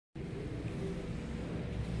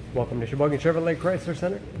Welcome to Sheboygan Chevrolet Chrysler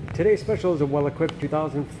Center. Today's special is a well-equipped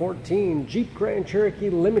 2014 Jeep Grand Cherokee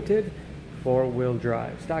Limited 4-wheel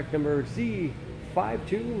drive. Stock number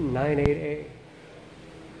Z5298A.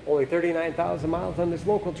 Only 39,000 miles on this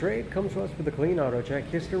local trade. Comes to us with a clean auto check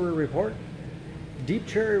history report. Deep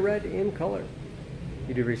cherry red in color.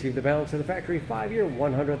 You do receive the balance of the factory 5-year,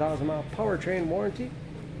 100,000 mile powertrain warranty.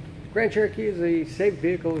 Grand Cherokee is a safe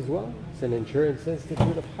vehicle as well. It's an Insurance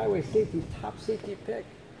Institute of Highway Safety's top safety pick.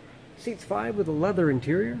 Seats 5 with a leather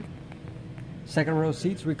interior. Second row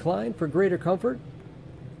seats recline for greater comfort.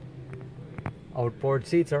 Outboard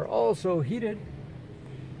seats are also heated.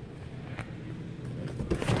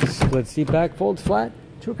 Split seat back folds flat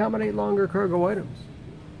to accommodate longer cargo items.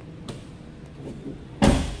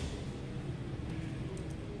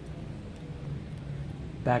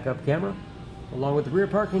 Backup camera, along with the rear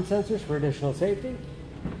parking sensors for additional safety.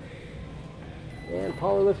 And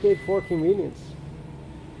power liftgate for convenience.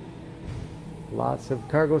 Lots of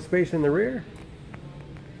cargo space in the rear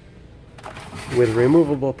with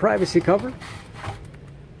removable privacy cover.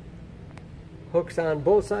 Hooks on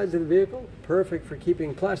both sides of the vehicle, perfect for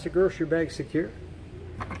keeping plastic grocery bags secure.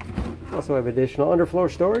 Also have additional underfloor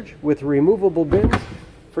storage with removable bins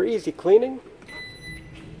for easy cleaning.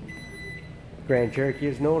 Grand Cherokee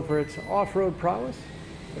is known for its off-road prowess,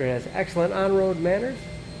 but it has excellent on-road manners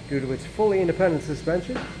due to its fully independent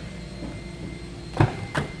suspension.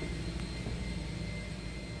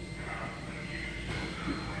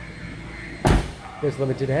 This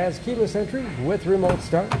Limited has keyless entry with remote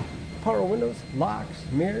start, power windows, locks,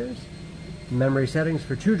 mirrors, memory settings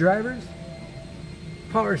for 2 drivers,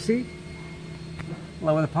 power seat,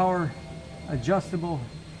 along with a power adjustable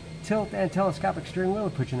tilt and telescopic steering wheel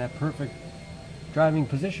to put you in that perfect driving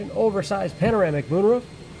position, oversized panoramic moonroof,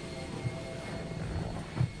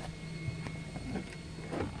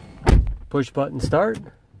 push button start,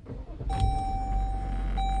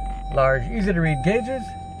 large easy to read gauges,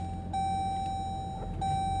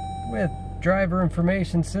 with driver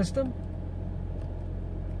information system,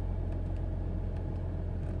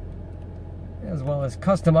 as well as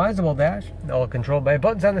customizable dash, all controlled by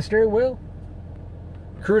buttons on the steering wheel,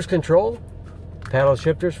 cruise control, paddle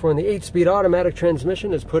shifters for when the 8-speed automatic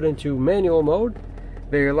transmission is put into manual mode,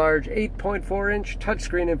 very large 8.4-inch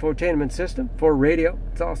touchscreen infotainment system for radio.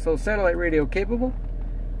 It's also satellite radio capable.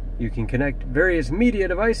 You can connect various media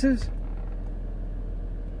devices.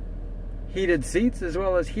 Heated seats as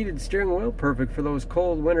well as heated steering wheel, perfect for those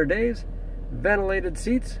cold winter days. Ventilated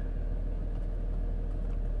seats.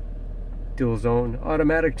 Dual zone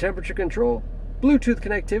automatic temperature control. Bluetooth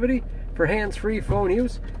connectivity for hands-free phone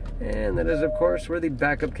use. And that is, of course, where the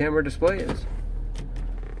backup camera display is.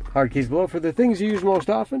 Hard keys below for the things you use most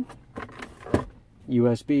often.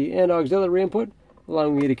 USB and auxiliary input,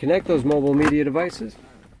 allowing you to connect those mobile media devices.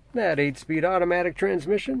 That 8-speed automatic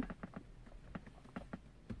transmission.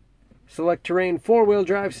 Select terrain 4-wheel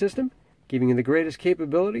drive system, giving you the greatest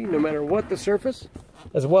capability no matter what the surface,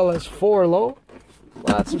 as well as 4 low.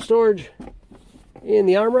 Lots of storage in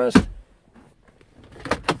the armrest.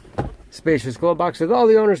 Spacious glove box with all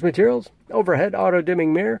the owner's materials. Overhead auto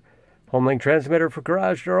dimming mirror, HomeLink transmitter for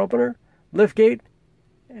garage door opener, liftgate,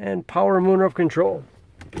 and power moonroof control.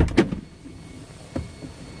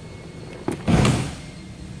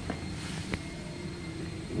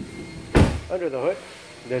 Under the hood,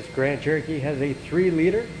 this Grand Cherokee has a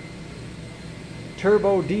 3-liter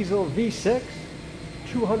turbo diesel V6,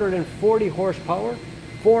 240 horsepower,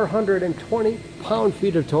 420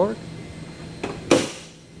 pound-feet of torque,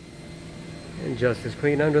 and just as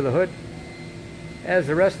clean under the hood as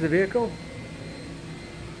the rest of the vehicle.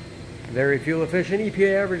 Very fuel efficient,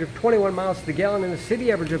 EPA average of 21 miles to the gallon and a city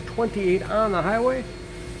average of 28 on the highway.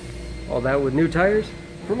 All that with new tires.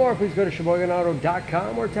 For more, please go to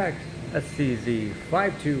SheboyganAuto.com or text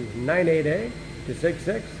SCZ5298A to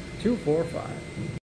 66245.